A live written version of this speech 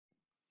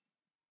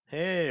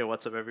Hey,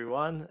 what's up,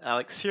 everyone?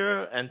 Alex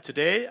here, and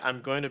today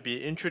I'm going to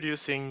be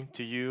introducing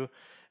to you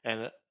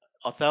an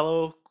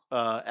Othello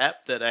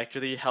app that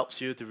actually helps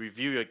you to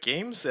review your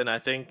games. And I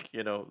think,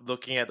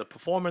 looking at the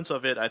performance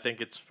of it, I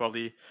think it's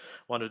probably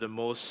one of the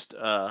most,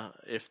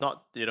 if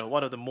not,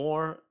 one of the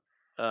more,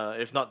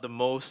 if not the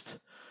most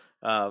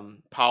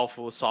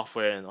powerful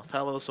software in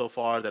Othello so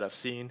far that I've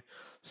seen.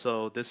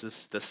 So this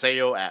is the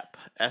SAIO app,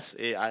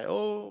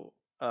 SAIO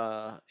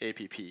app.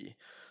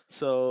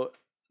 So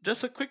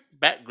just a quick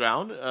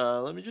background.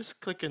 Let me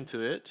just click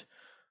into it.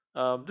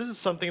 This is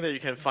something that you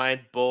can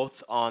find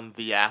both on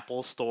the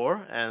Apple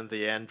Store and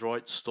the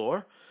Android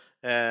Store,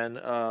 and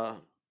I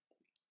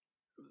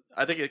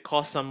think it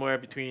costs somewhere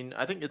between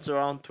I think it's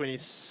around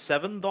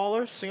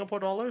 $27 Singapore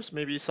dollars,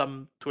 maybe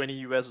some 20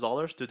 US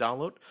dollars to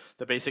download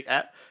the basic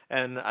app.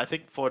 And I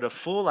think for the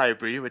full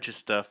library, which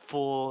is the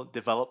full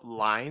developed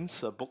lines,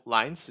 book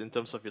lines in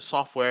terms of your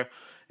software,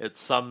 it's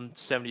some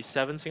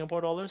 77 Singapore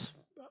dollars.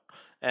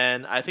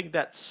 And I think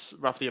that's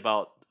roughly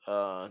about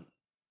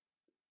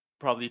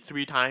probably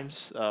three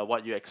times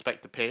what you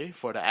expect to pay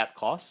for the app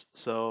cost.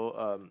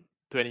 So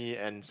 20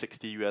 and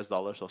 60 US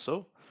dollars or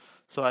so.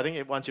 So I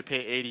think once you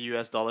pay 80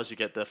 US dollars, you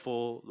get the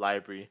full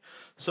library.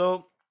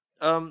 So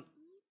um,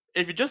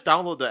 if you just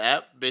download the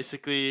app,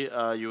 basically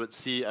you would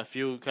see a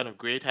few kind of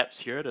gray tabs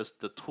here. There's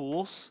the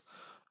tools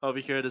over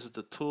here. This is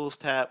the tools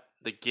tab,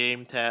 the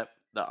game tab,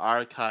 the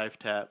archive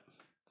tab,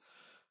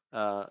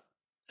 uh,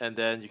 and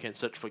then you can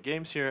search for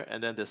games here.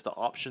 And then there's the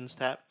options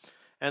tab.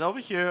 And over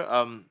here,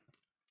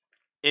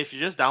 if you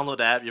just download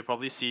the app, you'll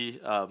probably see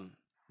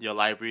your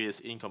library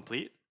is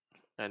incomplete,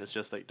 and it's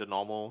just like the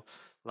normal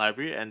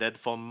library. And then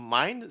for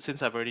mine,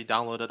 since I've already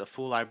downloaded a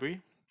full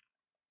library,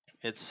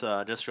 it's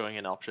just showing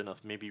an option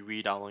of maybe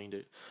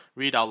re-downloading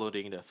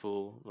the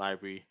full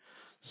library.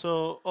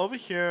 So over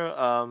here,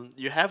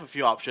 you have a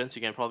few options.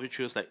 You can probably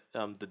choose like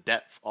the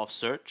depth of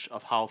search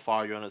of how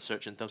far you want to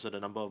search in terms of the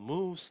number of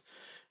moves,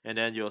 and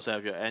then you also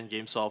have your end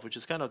game solve, which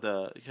is kind of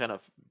the kind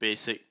of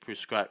basic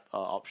prescribed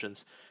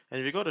options. And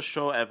if you go to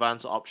show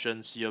advanced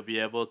options, you'll be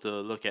able to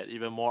look at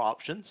even more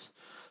options.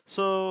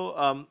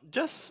 So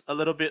just a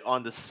little bit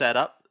on the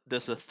setup.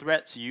 There's a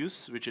threads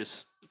use, which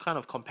is kind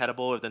of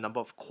compatible with the number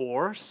of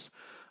cores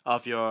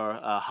of your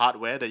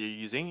hardware that you're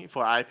using.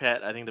 For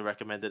iPad, I think the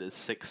recommended is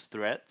 6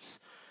 threads.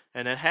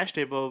 And then hash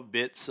table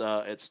bits,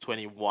 it's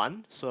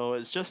 21. So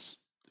it's just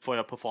for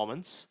your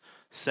performance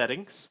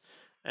settings.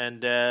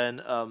 And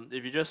then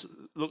if you just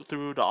look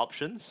through the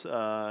options,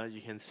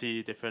 you can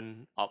see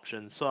different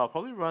options. So I'll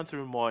probably run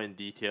through more in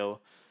detail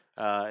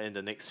in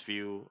the next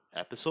few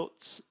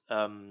episodes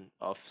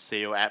of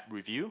SAIO app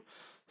review.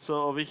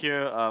 So over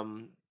here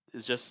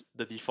is just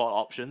the default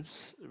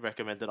options,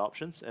 recommended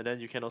options, and then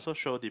you can also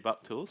show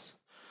debug tools.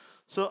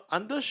 So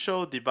under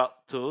show debug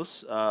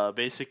tools,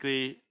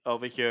 basically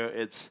over here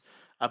it's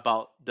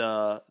about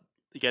the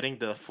getting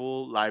the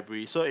full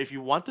library. So if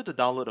you wanted to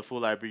download the full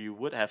library, you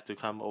would have to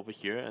come over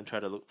here and try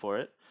to look for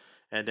it.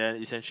 And then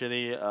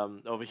essentially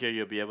over here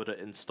you'll be able to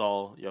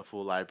install your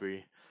full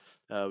library,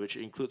 which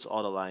includes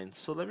all the lines.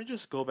 So let me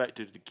just go back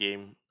to the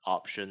game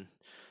option.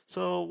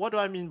 So what do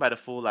I mean by the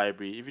full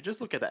library? If you just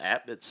look at the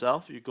app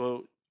itself, you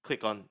go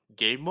click on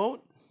game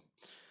mode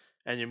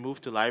and you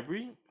move to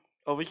library.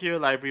 Over here,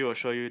 library will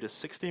show you the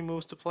 60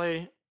 moves to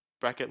play,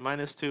 bracket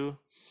 -2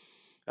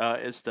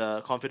 is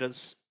the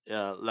confidence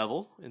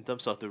level in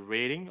terms of the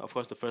rating. Of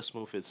course, the first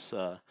move is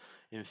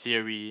in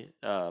theory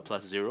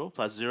 +0.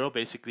 +0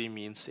 basically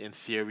means in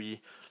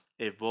theory,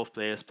 if both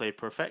players play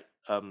perfect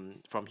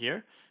from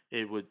here,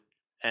 it would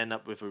end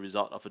up with a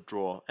result of a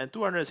draw. And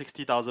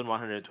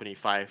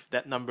 260,125,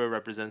 that number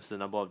represents the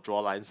number of draw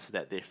lines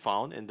that they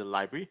found in the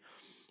library.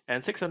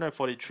 And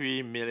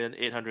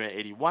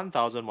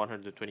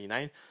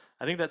 643,881,129.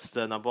 I think that's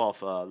the number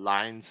of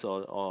lines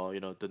or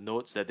the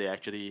nodes that they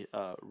actually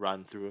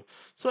run through.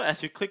 So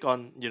as you click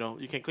on,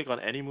 you can click on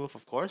any move,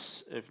 of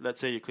course. If let's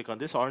say you click on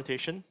this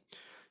orientation,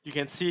 you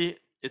can see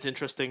it's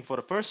interesting for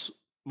the first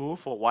move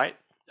for white.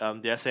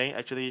 They are saying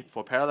actually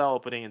for parallel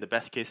opening in the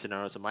best case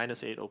scenario it's a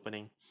 -8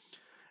 opening,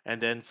 and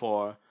then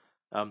for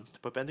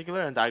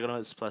perpendicular and diagonal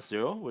is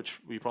 +0, which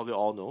we probably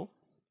all know.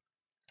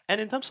 And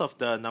in terms of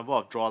the number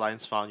of draw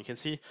lines found, you can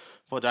see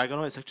for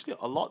diagonal it's actually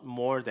a lot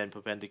more than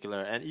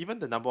perpendicular, and even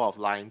the number of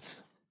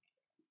lines.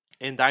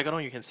 In diagonal,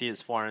 you can see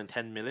it's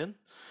 410 million.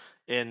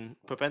 In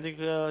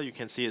perpendicular, you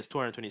can see it's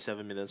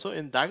 227 million. So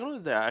in diagonal,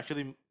 there are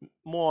actually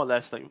more or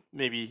less like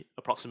maybe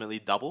approximately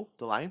double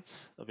the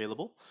lines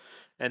available.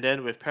 And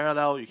then with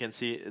parallel, you can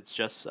see it's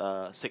just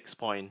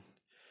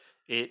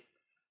 6.8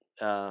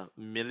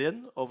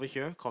 million over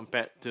here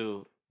compared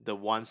to the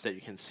ones that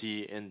you can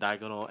see in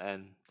diagonal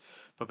and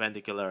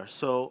perpendicular.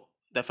 So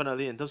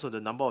definitely in terms of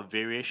the number of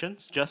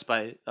variations, just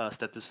by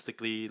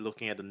statistically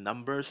looking at the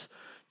numbers,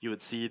 you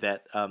would see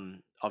that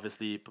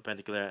obviously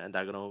perpendicular and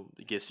diagonal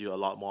gives you a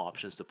lot more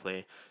options to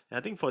play. And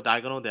I think for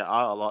diagonal there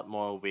are a lot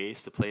more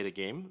ways to play the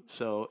game.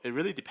 So it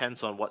really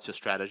depends on what's your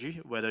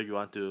strategy, whether you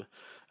want to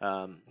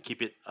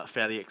keep it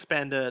fairly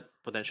expanded,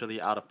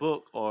 potentially out of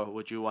book, or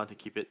would you want to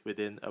keep it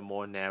within a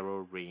more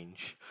narrow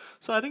range.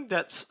 So I think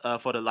that's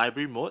for the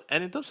library mode.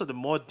 And in terms of the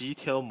more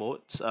detailed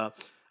modes,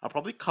 I'll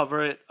probably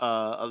cover it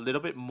a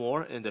little bit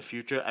more in the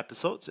future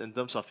episodes in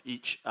terms of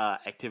each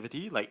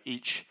activity, like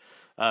each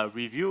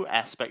review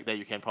aspect that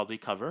you can probably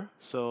cover.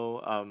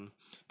 So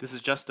this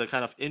is just the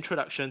kind of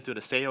introduction to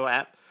the SAIO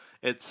app.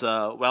 It's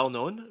well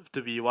known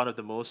to be one of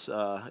the most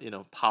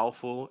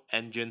powerful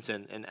engines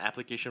and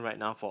application right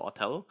now for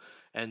Othello,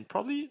 and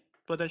probably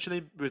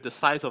potentially with the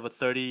size of a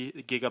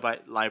 30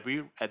 gigabyte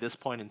library at this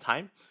point in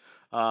time.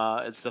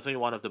 It's definitely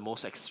one of the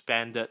most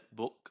expanded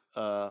book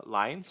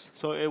lines.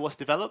 So it was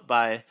developed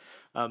by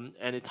an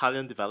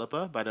Italian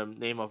developer by the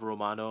name of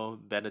Romano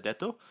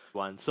Benedetto.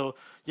 So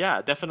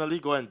yeah, definitely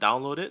go and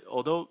download it.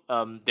 Although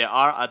there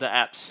are other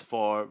apps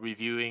for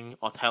reviewing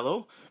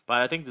Othello,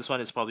 but I think this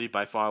one is probably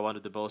by far one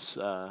of the most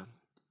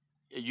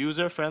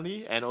user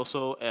friendly and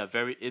also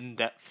very in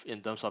depth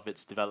in terms of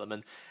its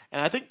development.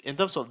 And I think in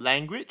terms of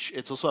language,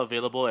 it's also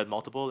available in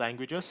multiple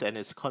languages and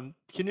it's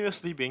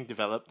continuously being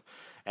developed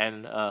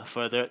and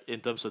furthered in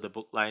terms of the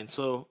book line.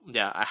 So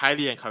yeah, I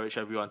highly encourage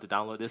everyone to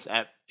download this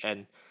app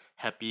and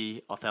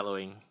happy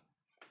Othelloing.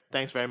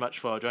 Thanks very much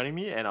for joining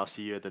me, and I'll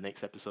see you at the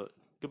next episode.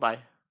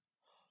 Goodbye.